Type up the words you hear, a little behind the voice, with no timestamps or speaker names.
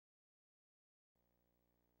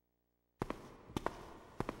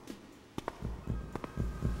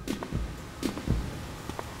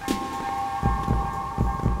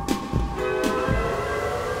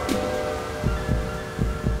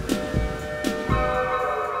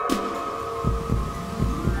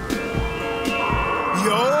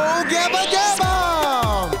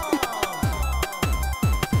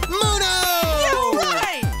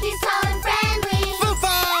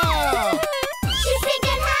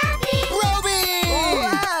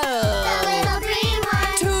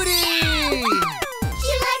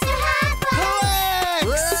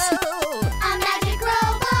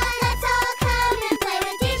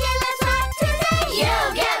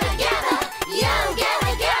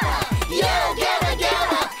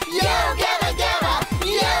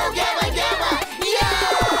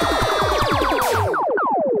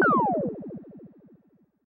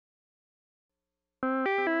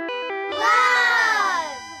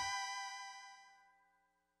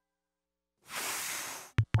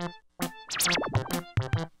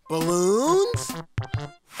Balloons?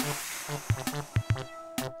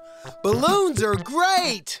 Balloons are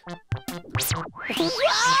great!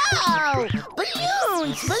 Wow!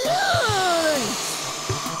 Balloons! Balloons!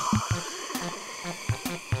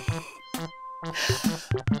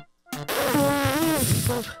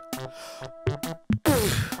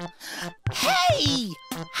 Hey!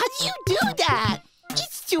 How do you do that?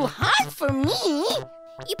 It's too hard for me.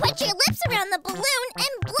 You put your lips around the balloon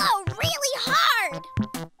and blow really hard.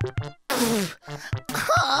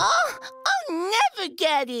 Huh? I'll never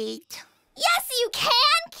get it. Yes, you can.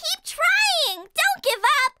 Keep trying. Don't give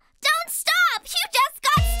up. Don't stop. You just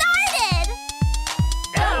got started.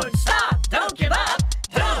 Don't stop. Don't give up.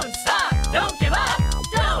 Don't stop. Don't give up.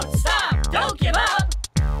 Don't stop. Don't give up.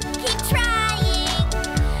 Keep trying.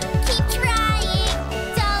 Keep trying.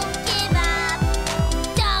 Don't give up.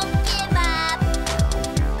 Don't give up.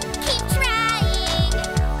 Keep trying.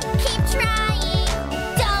 Keep trying.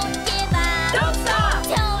 Don't give up. Don't stop.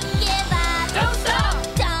 Don't give up. Don't stop.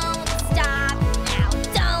 Don't stop now.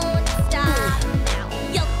 Don't stop now.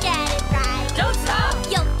 You'll get it right. Don't stop.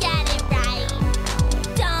 You'll get it right.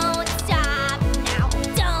 Don't stop now.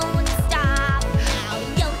 Don't stop now.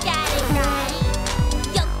 You'll get it right.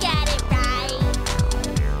 You'll get it right.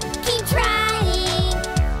 Keep trying.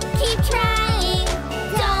 Keep trying.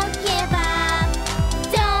 Don't give up.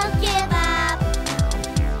 Don't give up.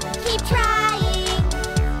 Keep trying.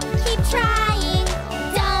 Keep trying.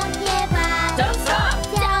 Don't give up. Don't stop.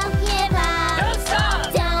 Don't give up. Don't stop.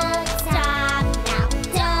 Don't stop now.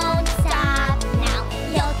 Don't stop now.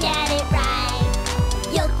 You'll get it right.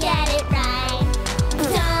 You'll get it right.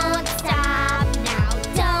 Don't stop now.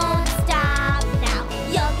 Don't stop now.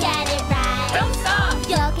 You'll get it right. Don't stop.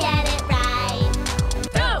 You'll get it right.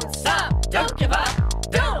 Don't stop. Don't give up.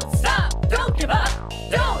 Don't stop. Don't give up.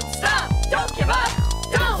 Don't stop. Don't give up.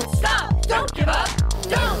 Don't stop. Don't give up.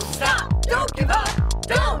 Don't stop. Don't give up.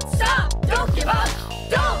 Don't stop. Don't give up.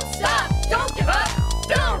 Don't stop. Don't give up.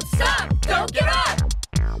 Don't stop. Don't give up.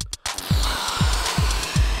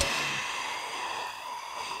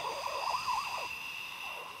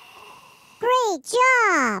 Great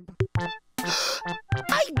job!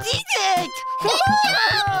 I did it! Good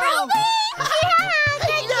job, Brobee!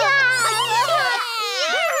 Good job!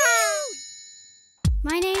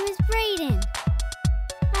 My name is Brayden.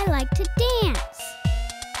 I like to dance.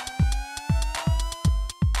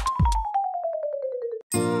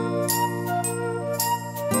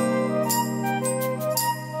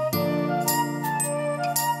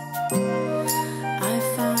 I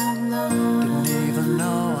found love, Didn't even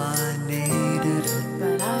know I needed it.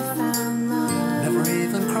 but I found love. Never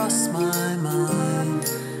even crossed my mind.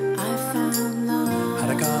 I found love, Had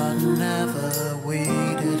a garden, never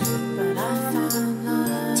weeded it. but I found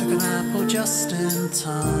love. Took an apple just in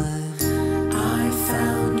time. I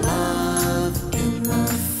found love in the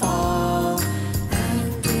fall,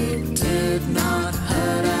 and it did not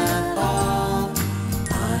hurt at all.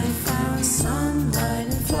 I found sunlight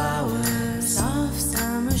and flowers. Soft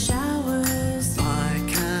summer showers. I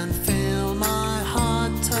can feel my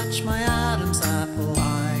heart touch my Adam's apple.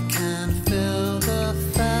 I can feel the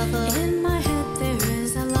feather. In my head there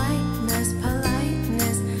is a lightness,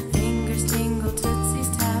 politeness. Fingers tingle, tootsies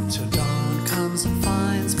tap. Till dawn comes and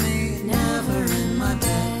finds me never in my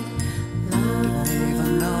bed. Love, Didn't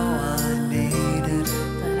even know I needed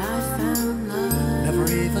it. but I found love. Never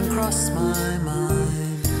even crossed my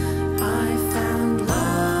mind. I found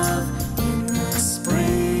love in the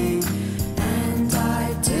spring, and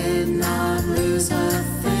I did not lose a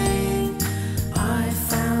thing. I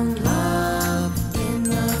found love in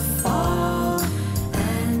the fall,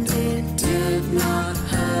 and it did not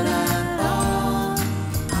hurt at all.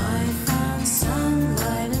 I found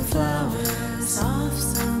sunlight and flowers. Soft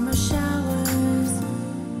summer showers.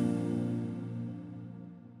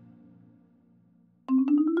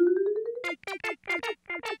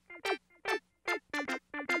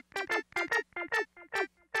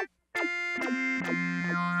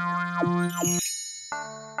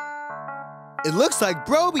 It looks like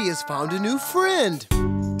Brobee has found a new friend.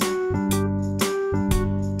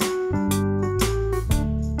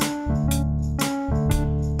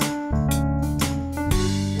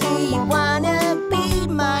 We wanna be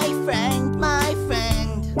my friend, my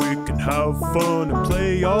friend. We can have fun and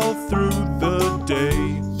play all through the day.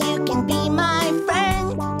 You can be my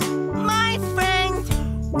friend, my friend.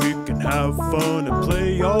 We can have fun and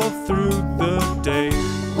play all through the day.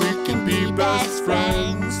 We can be best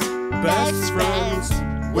friends, best friends.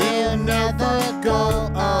 We'll never go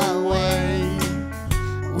away.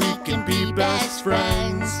 We can be best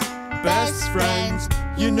friends, best friends.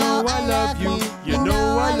 You know I love you, you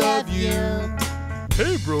know I love you.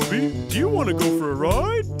 Hey, Brobee, do you want to go for a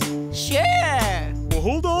ride? Sure. Well,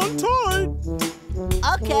 hold on tight.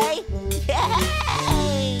 Okay.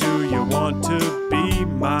 Yay! Do you want to be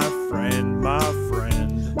my friend, my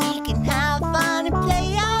friend? We can have fun and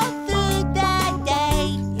play all through the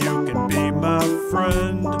day. You can be my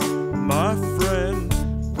friend, my friend.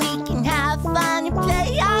 We can have fun and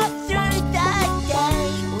play all through the day.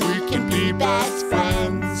 We can be best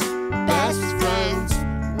friends, best friends.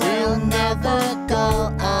 We'll never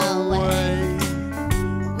go away.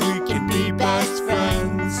 We can be best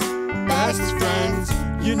friends, best friends.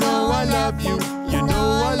 You know I love you, you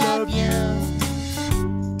know I love you.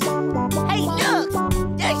 Hey, look!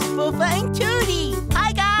 There's Foofa and Toodee.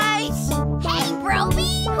 Hi, guys! Hey,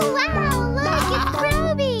 Brobee! Wow, look, it's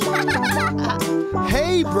Brobee!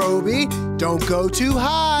 Hey, Brobee, don't go too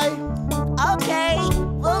high. Okay,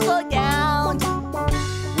 we'll go down.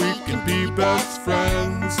 We can be best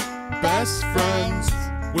friends, best friends.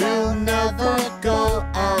 We'll never go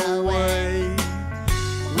away.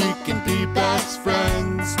 We can be best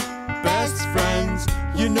friends, best friends.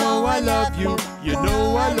 You know I love you, you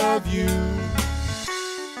know I love you.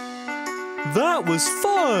 That was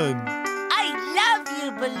fun. I love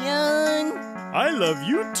you, Balloon. I love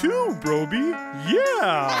you too, Brobee.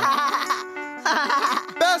 Yeah.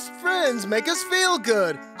 Best friends make us feel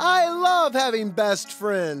good. I love having best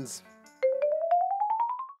friends.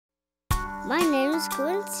 My name is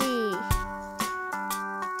Kinsey.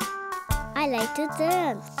 I like to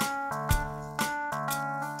dance.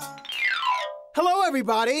 Hello,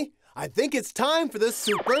 everybody. I think it's time for the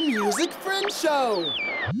Super Music Friend Show.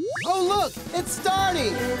 Oh, look, it's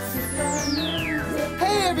starting.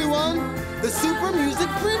 Hey, everyone. The Super Music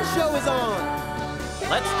Friend Show is on.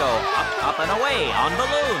 Let's go up, up, and away on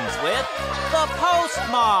balloons with the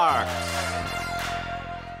postmarks.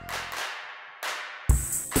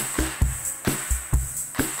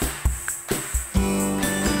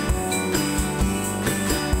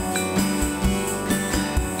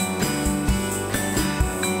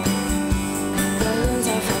 Balloons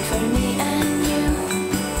are fun for me and you.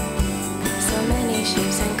 So many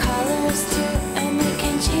shapes and colors too, and they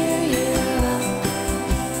can cheer you up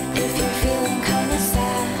if you're feeling kinda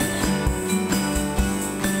sad.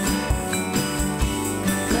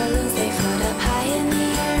 Balloons, they float up high in the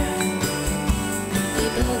air. We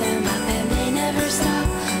blow them up and they never stop.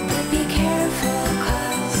 But be careful,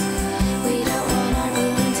 'cause we don't want our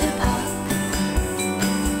balloon to pop.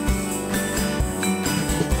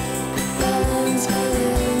 Balloons,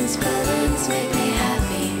 balloons, balloons make me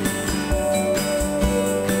happy.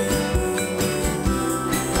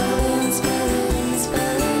 Balloons, balloons,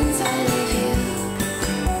 balloons, I love you.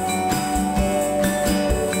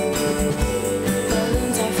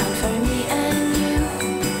 Balloons are fun for me and you.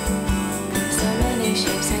 So many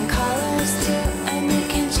shapes and colors too, and they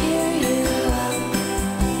can cheer you up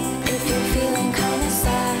if you're feeling kinda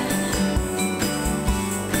sad.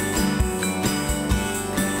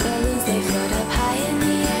 Balloons, they float up high in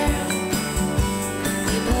the air.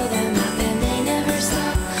 We blow them up and they never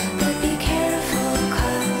stop. But be careful,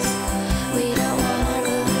 'cause we don't want our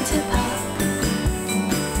balloon to pop.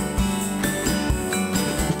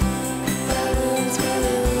 Balloons,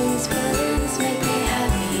 balloons, balloons make me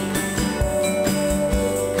happy.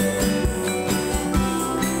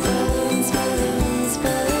 Balloons, balloons,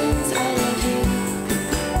 balloons, I love you.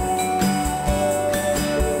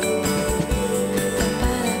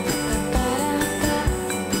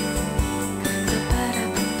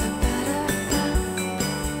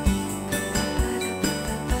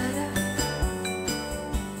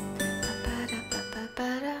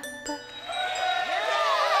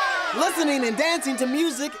 Listening and dancing to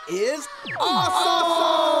music is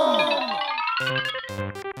awesome!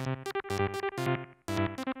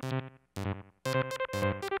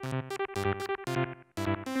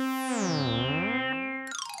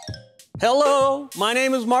 Hello, my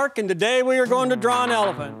name is Mark, and today we are going to draw an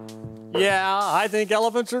elephant. Yeah, I think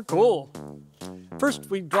elephants are cool. First,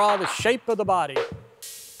 we draw the shape of the body.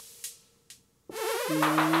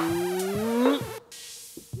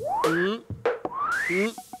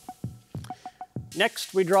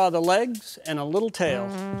 Next, we draw the legs and a little tail.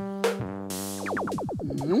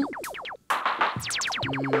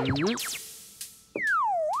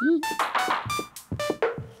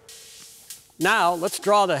 Now, let's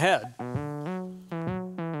draw the head.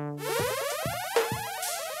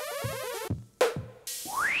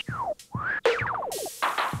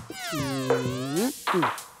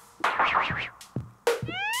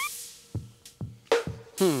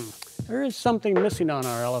 There is something missing on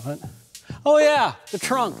our elephant. Oh yeah, the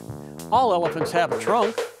trunk. All elephants have a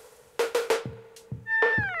trunk.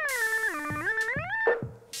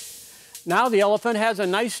 Now the elephant has a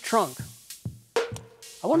nice trunk.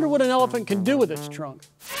 I wonder what an elephant can do with its trunk.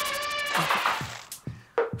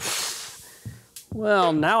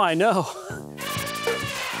 Well, now I know.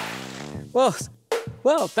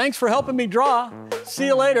 Well, thanks for helping me draw. See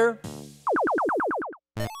you later.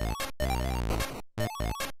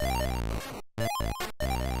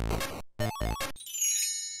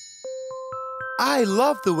 I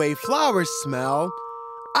love the way flowers smell.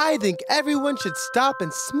 I think everyone should stop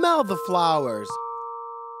and smell the flowers.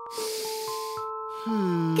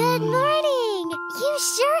 Good morning! You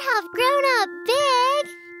sure have grown up big!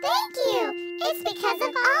 Thank you! It's because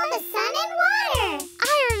of all the sun and water!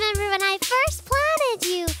 I remember when I first planted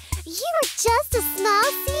you. You were just a small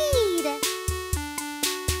seed.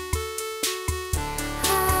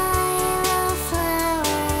 I love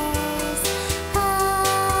flowers. I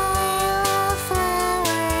love flowers.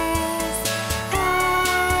 I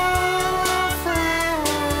love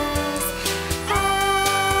flowers. I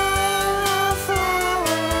love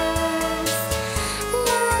flowers.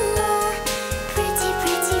 La la, pretty,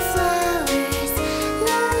 pretty flowers.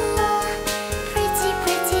 La la, pretty,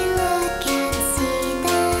 pretty, look and see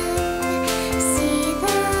them. See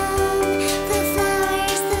them. The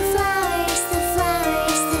flowers, the flowers, the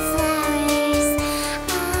flowers, the flowers.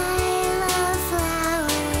 I love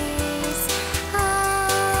flowers. I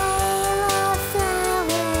love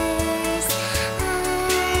flowers. I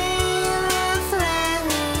love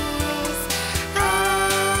flowers. I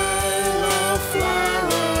love flowers.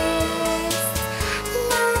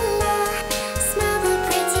 La la, smell the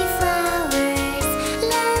pretty flowers.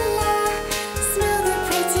 La la, smell the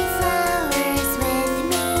pretty flowers with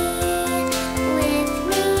me. With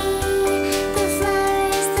me. The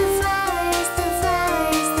flowers, the flowers, the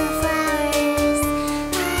flowers, the flowers.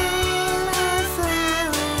 I love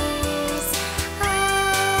flowers. I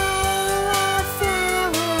love flowers.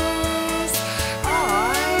 I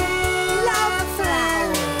love flowers.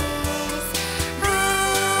 I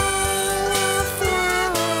love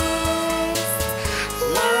flowers.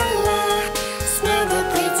 La la, smell the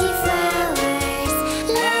pretty flowers.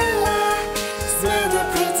 La la, smell the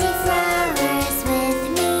pretty flowers with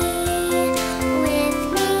me. With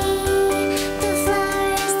me. The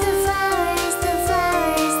flowers, the flowers, the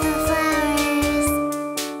flowers, the flowers.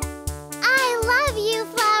 I love you,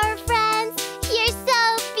 flower friends. You're so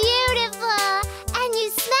beautiful, and you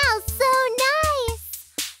smell so nice.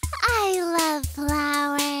 I love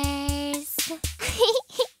flowers.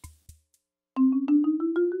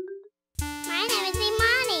 My name is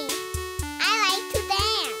Imani. I like to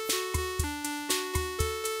dance.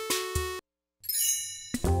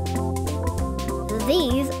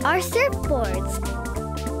 These are surfboards.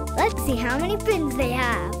 Let's see how many fins they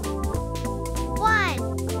have.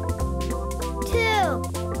 1, 2,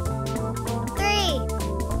 3,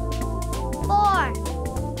 4,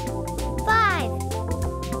 5.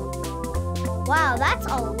 Wow, that's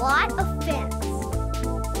a lot of fins.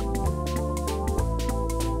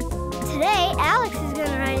 Today, Alex is going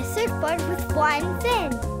to ride a surfboard with 1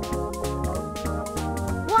 fin.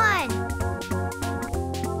 1.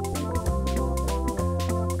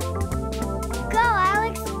 Go,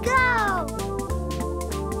 Alex, go!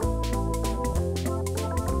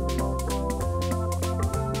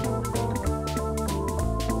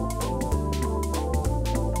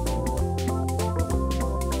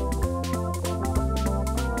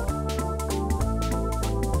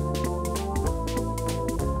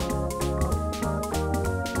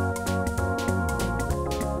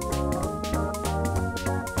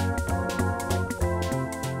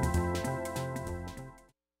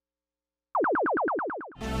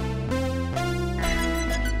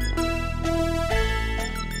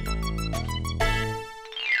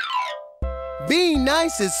 Being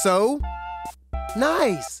nice is so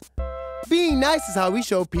nice. Being nice is how we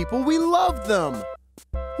show people we love them.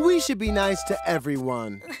 We should be nice to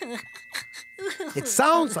everyone. It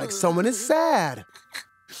sounds like someone is sad.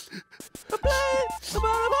 Google,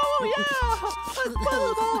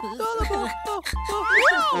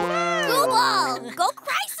 go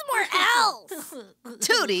cry somewhere else.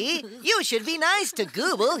 Toodee, you should be nice to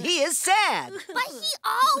Google. He is sad. But he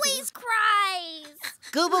always cries.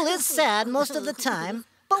 Google is sad most of the time,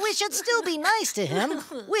 but we should still be nice to him.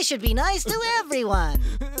 We should be nice to everyone.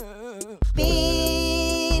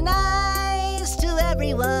 Be nice to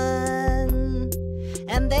everyone,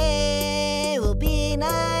 and they will be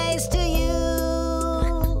nice to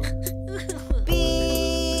you.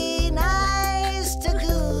 Be nice to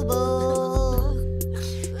Google,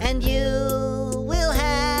 and you will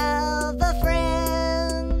have a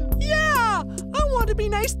friend. Yeah, I to be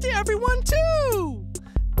nice to everyone too.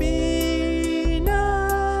 Be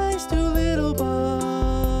nice to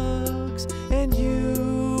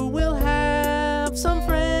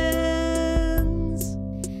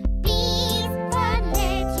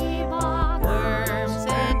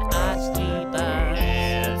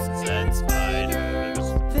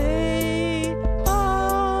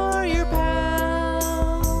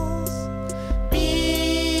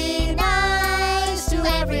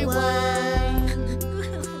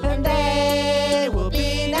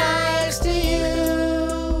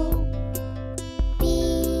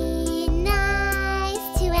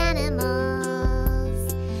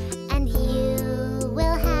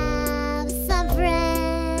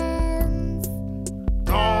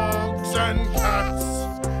and cats,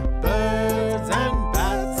 birds and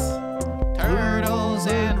bats, turtles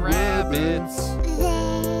and rabbits.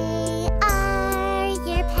 They are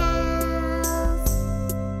your pals.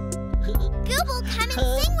 Google, come and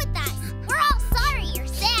sing with us. We're all sorry you're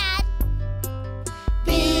sad.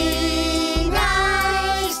 Be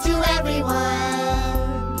nice to everyone,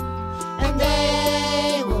 and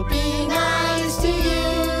they will be nice to you.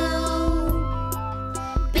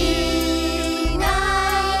 Be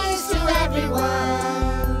nice to everyone,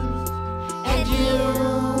 and you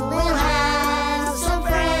will have some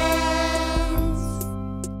friends.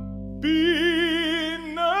 Be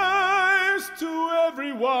nice to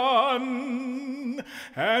everyone,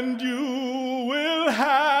 and you will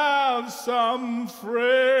have some friends.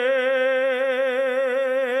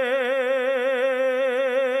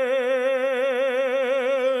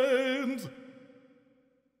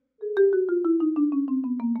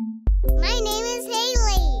 My name is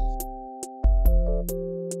Haley.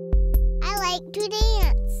 I like to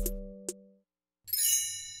dance.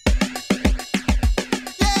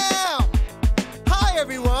 Yeah! Hi,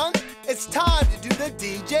 everyone. It's time to do the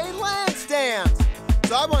DJ Lance dance.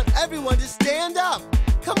 So I want everyone to stand up.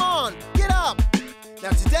 Come on, get up. Now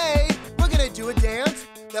today, we're gonna do a dance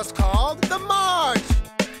that's called the march.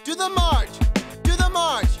 Do the march, do the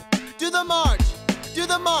march, do the march, do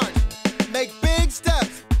the march. Make big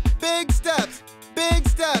steps, big steps, big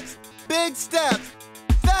steps, big steps.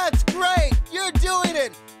 That's great, you're doing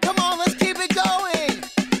it. Come on, let's keep it going.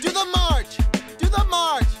 Do the march, do the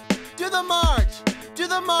march, do the march, do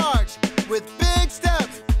the march. With big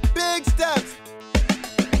steps, big steps.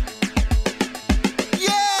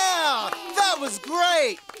 Yeah, that was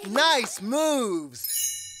great. Nice moves.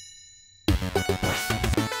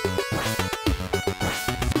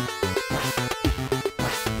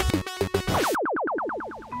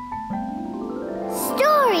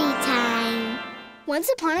 Story time! Once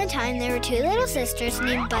upon a time, there were two little sisters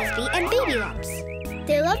named Busby and Baby Lumps.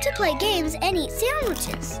 They loved to play games and eat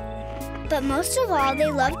sandwiches. But most of all, they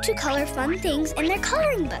loved to color fun things in their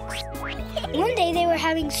coloring books. One day, they were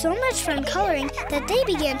having so much fun coloring that they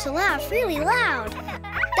began to laugh really loud.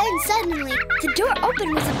 Then suddenly, the door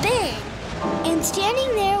opened with a bang. And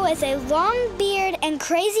standing there with a long beard and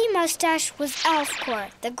crazy mustache was Alfcor,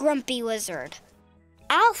 the grumpy wizard.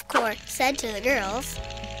 Alfcor said to the girls,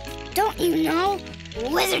 "Don't you know?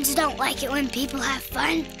 Wizards don't like it when people have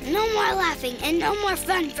fun. No more laughing and no more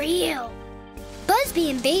fun for you." Busby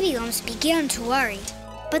and Baby Lumps began to worry,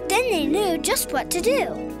 but then they knew just what to do.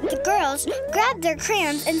 The girls grabbed their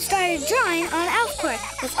crayons and started drawing on Alfcor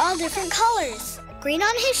with all different colors. Green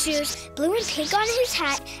on his shoes, blue and pink on his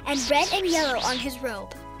hat, and red and yellow on his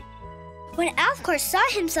robe. When Alfcor saw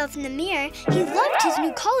himself in the mirror, he loved his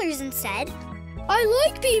new colors and said, "I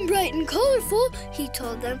like being bright and colorful," he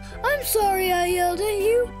told them. "I'm sorry I yelled at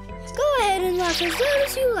you. Go ahead and laugh as loud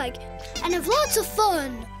as you like, and have lots of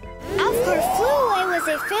fun." Alfcor flew away with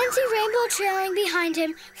a fancy rainbow trailing behind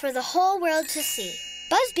him for the whole world to see.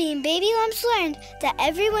 Busby and Baby Lumps learned that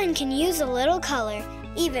everyone can use a little color,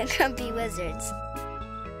 even grumpy wizards.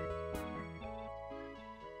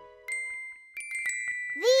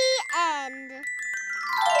 The end.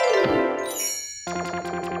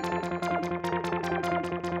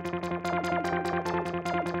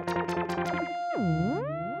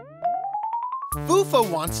 Foofa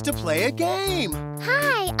wants to play a game.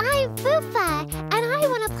 Hi, I'm Foofa, and I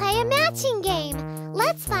want to play a matching game.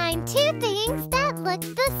 Let's find two things that look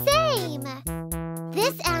the same.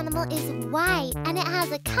 This animal is white, and it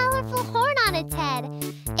has a colorful horn on its head.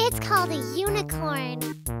 It's called a unicorn.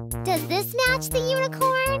 Does this match the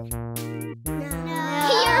unicorn? No.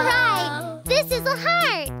 You're right. This is a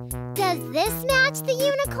heart. Does this match the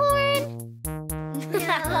unicorn? No.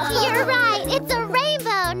 You're right. It's a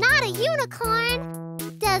rainbow, not a unicorn.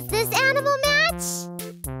 Does this animal match?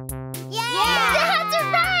 Yeah! That's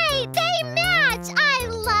right! They match! I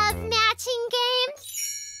love matching games.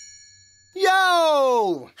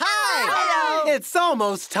 Yo! Hi! Hello! It's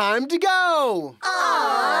almost time to go.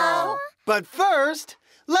 Oh! But first,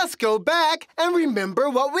 let's go back and remember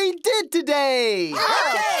what we did today.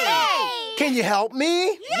 Okay! Can you help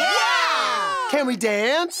me? Yeah! Can we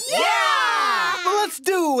dance? Yeah! Well, let's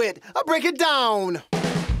do it. I'll break it down.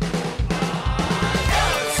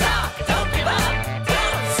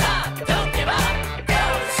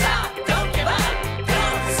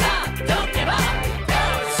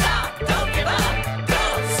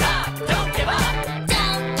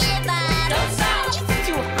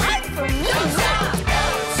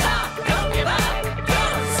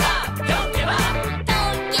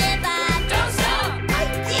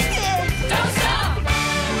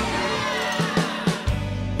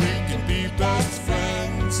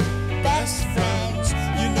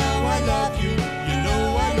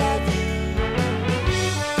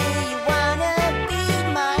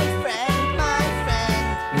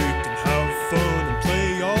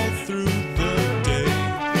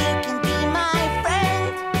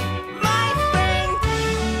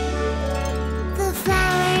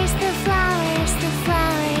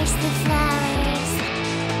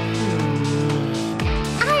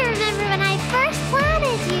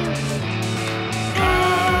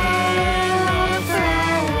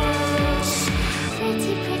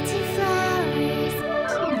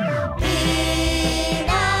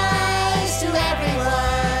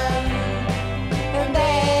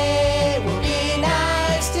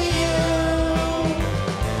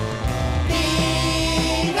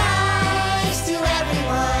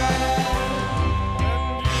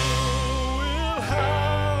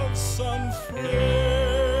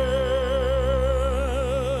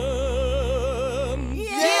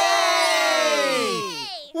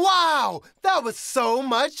 That was so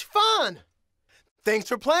much fun. Thanks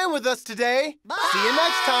for playing with us today. Bye. See you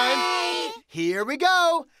next time. Here we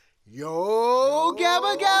go. Yo,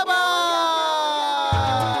 Gabba Gabba!